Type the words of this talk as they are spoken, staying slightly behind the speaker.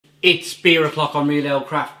It's beer o'clock on Real Ale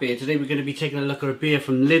Craft Beer. Today we're going to be taking a look at a beer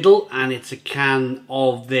from Lidl, and it's a can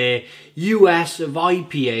of their US of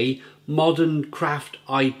IPA, Modern Craft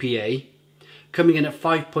IPA, coming in at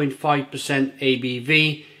 5.5%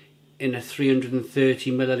 ABV in a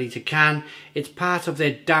 330 milliliter can. It's part of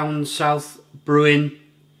their Down South Brewing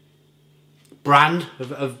brand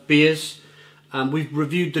of beers. We've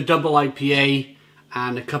reviewed the double IPA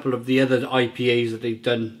and a couple of the other IPAs that they've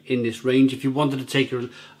done in this range. If you wanted to take a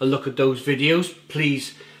look at those videos,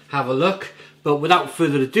 please have a look. But without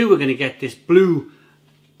further ado, we're going to get this blue,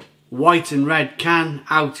 white and red can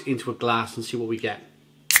out into a glass and see what we get.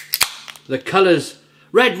 The colours,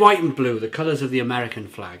 red, white and blue, the colours of the American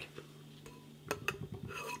flag.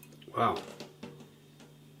 Wow.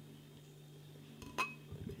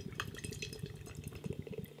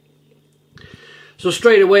 So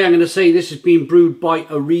straight away I'm going to say this has been brewed by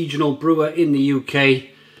a regional brewer in the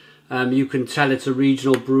UK. You can tell it's a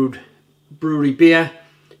regional brewery beer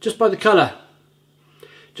just by the colour.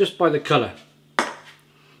 Just by the colour.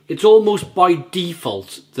 It's almost by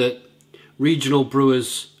default that regional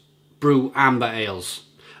brewers brew amber ales.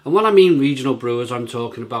 And when I mean regional brewers, I'm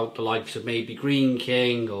talking about the likes of maybe Green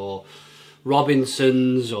King or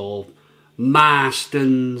Robinson's or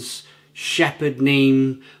Marston's, Shepherd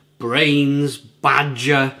Neame, Brains,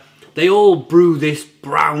 Badger. They all brew this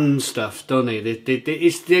brown stuff, don't they?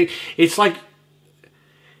 It's like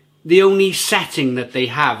the only setting that they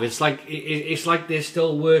have. It's like they're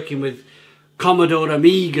still working with Commodore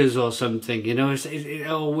Amigas or something. You know,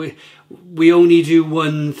 we only do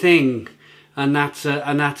one thing, and that's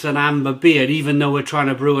an amber beer, even though we're trying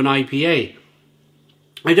to brew an IPA.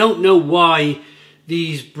 I don't know why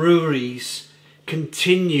these breweries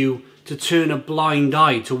continue to turn a blind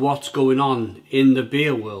eye to what's going on in the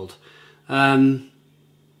beer world. I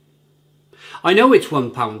know it's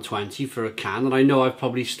 £1.20 for a can, and I know I've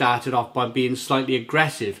probably started off by being slightly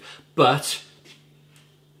aggressive, but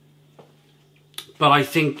I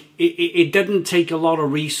think it doesn't take a lot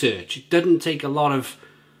of research. It doesn't take a lot of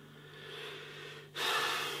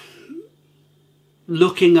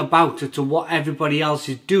looking about to what everybody else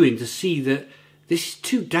is doing to see that this is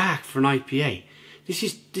too dark for an IPA. This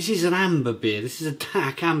is an amber beer. This is a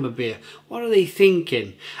dark amber beer. What are they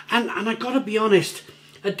thinking? And I gotta be honest,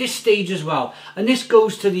 at this stage as well, and this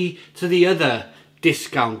goes to the other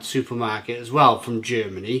discount supermarket as well from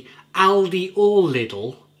Germany, Aldi or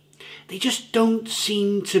Lidl, they just don't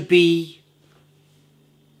seem to be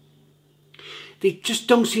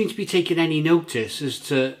taking any notice as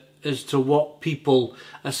to what people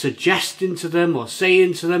are suggesting to them or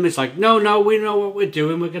saying to them. It's like, no, we know what we're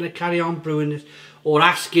doing. We're going to carry on brewing this. Or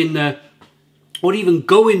asking, or even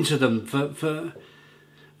going to them for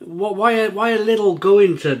why are Lidl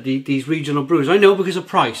going to these regional brewers? I know, because of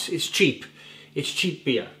price. It's cheap. It's cheap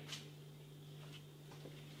beer.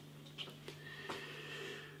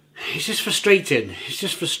 It's just frustrating. It's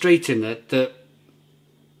just frustrating that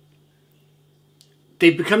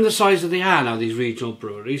they've become the size that they are now, these regional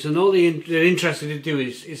breweries, and all they're interested in doing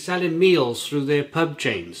is selling meals through their pub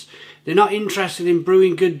chains. They're not interested in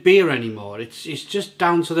brewing good beer anymore. It's just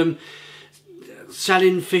down to them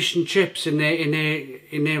selling fish and chips in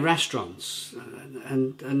their restaurants,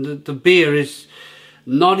 and the beer is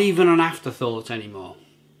not even an afterthought anymore.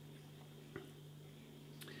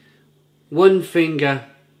 One finger,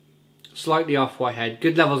 slightly off white head,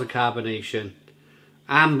 good levels of carbonation,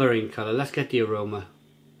 amber in colour. Let's get the aroma.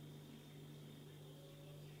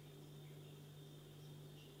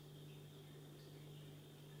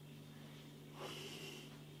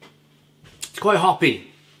 It's quite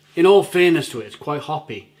hoppy. In all fairness to it, it's quite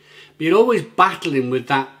hoppy. But you're always battling with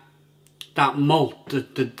that malt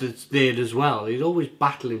that's there as well. You're always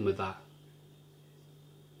battling with that.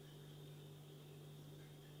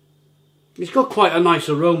 It's got quite a nice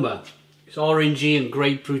aroma. It's orangey and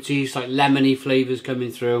grapefruity. It's like lemony flavours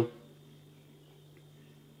coming through.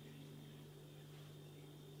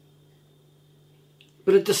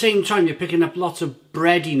 But at the same time, you're picking up lots of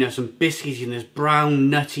breadiness and biscuitiness, brown,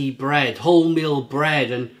 nutty bread, wholemeal bread,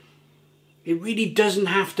 and it really doesn't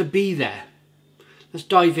have to be there. Let's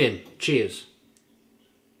dive in. Cheers.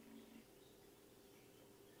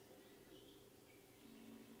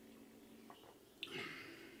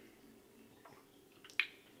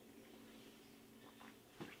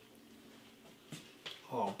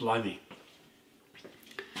 Oh, blimey.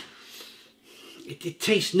 It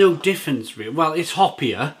tastes no difference really. Well, it's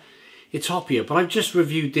hoppier, but I've just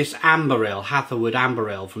reviewed this amber ale, Hatherwood amber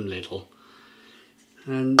ale from Lidl.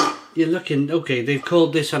 And you're looking, okay, they've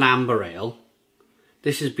called this an amber ale.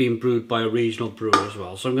 This has been brewed by a regional brewer as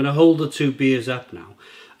well. So I'm going to hold the two beers up now.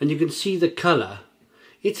 And you can see the colour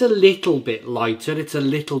It's a little bit lighter, it's a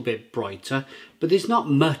little bit brighter, but there's not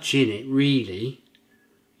much in it really.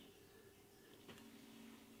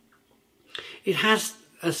 It has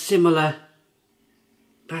a similar,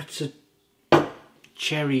 that's a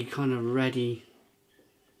cherry kind of ready,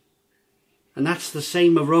 and that's the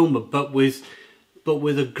same aroma but with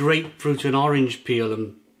a grapefruit and orange peel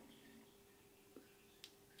and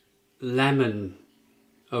lemon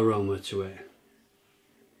aroma to it.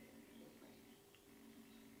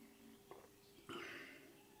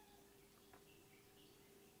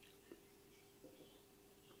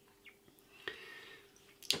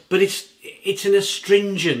 But it's an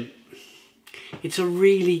astringent. It's a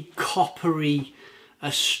really coppery,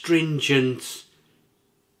 astringent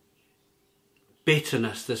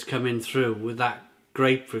bitterness that's coming through with that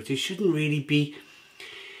grapefruit. It shouldn't really be.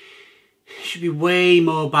 It should be way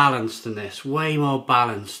more balanced than this. Way more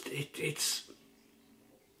balanced. It's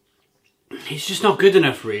just not good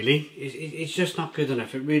enough, really. It's just not good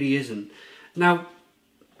enough. It really isn't. Now,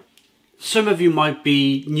 some of you might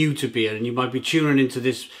be new to beer and you might be tuning into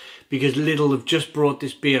this because Lidl have just brought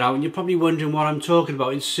this beer out, and you're probably wondering what I'm talking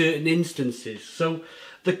about in certain instances. So,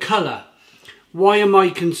 the colour. Why am I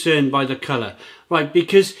concerned by the colour? Right,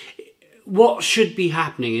 because what should be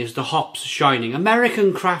happening is the hops shining.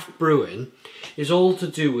 American craft brewing is all to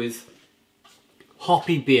do with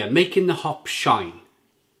hoppy beer, making the hops shine.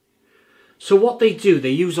 So what they do,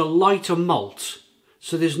 they use a lighter malt,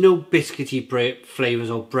 so there's no biscuity flavours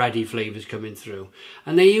or bready flavours coming through.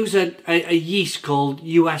 And they use a yeast called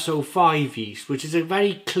US-05 yeast, which is a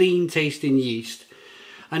very clean tasting yeast.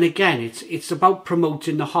 And again, it's about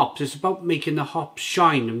promoting the hops. It's about making the hops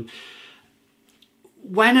shine. And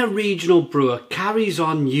when a regional brewer carries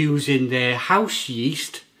on using their house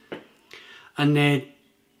yeast and their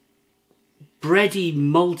bready,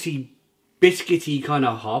 malty, biscuity kind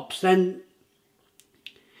of hops, then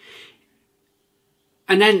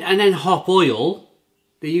and then hop oil.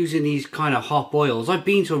 They're using these kind of hop oils. I've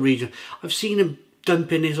been to a region. I've seen them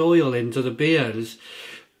dumping this oil into the beer.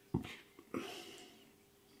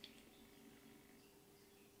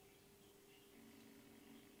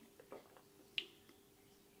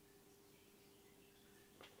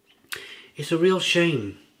 It's a real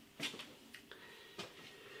shame.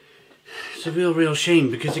 It's a real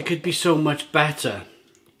shame because it could be so much better.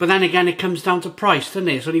 But then again, it comes down to price, doesn't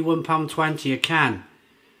it? It's only £1.20 a can.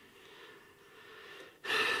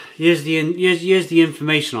 Here's the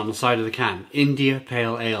information on the side of the can. India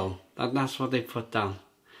Pale Ale. That's what they put down.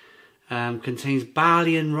 Contains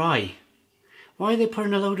barley and rye. Why are they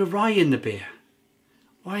putting a load of rye in the beer?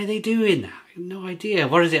 Why are they doing that? I have no idea.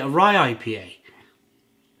 What is it, a rye IPA?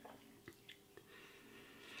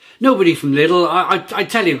 Nobody from Lidl, I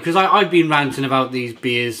tell you, because I've been ranting about these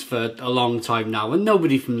beers for a long time now, and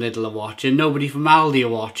nobody from Lidl are watching, nobody from Aldi are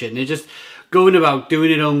watching. They're just going about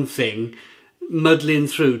doing their own thing, muddling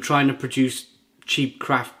through, trying to produce cheap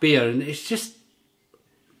craft beer, and it's just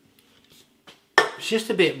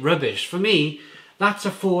a bit rubbish. For me, that's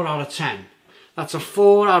a 4 out of 10. That's a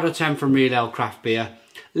 4 out of 10 from Real Ale Craft Beer.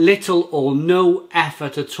 Little or no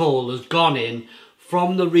effort at all has gone in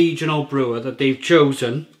from the regional brewer that they've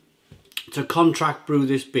chosen to contract brew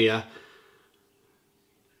this beer.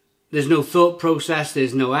 There's no thought process,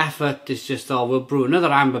 there's no effort. It's just, oh, we'll brew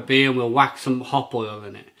another amber beer and we'll whack some hop oil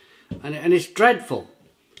in it. And it's dreadful.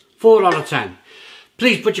 4 out of 10.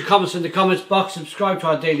 Please put your comments in the comments box. Subscribe to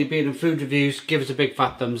our daily beer and food reviews. Give us a big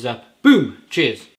fat thumbs up. Boom. Cheers.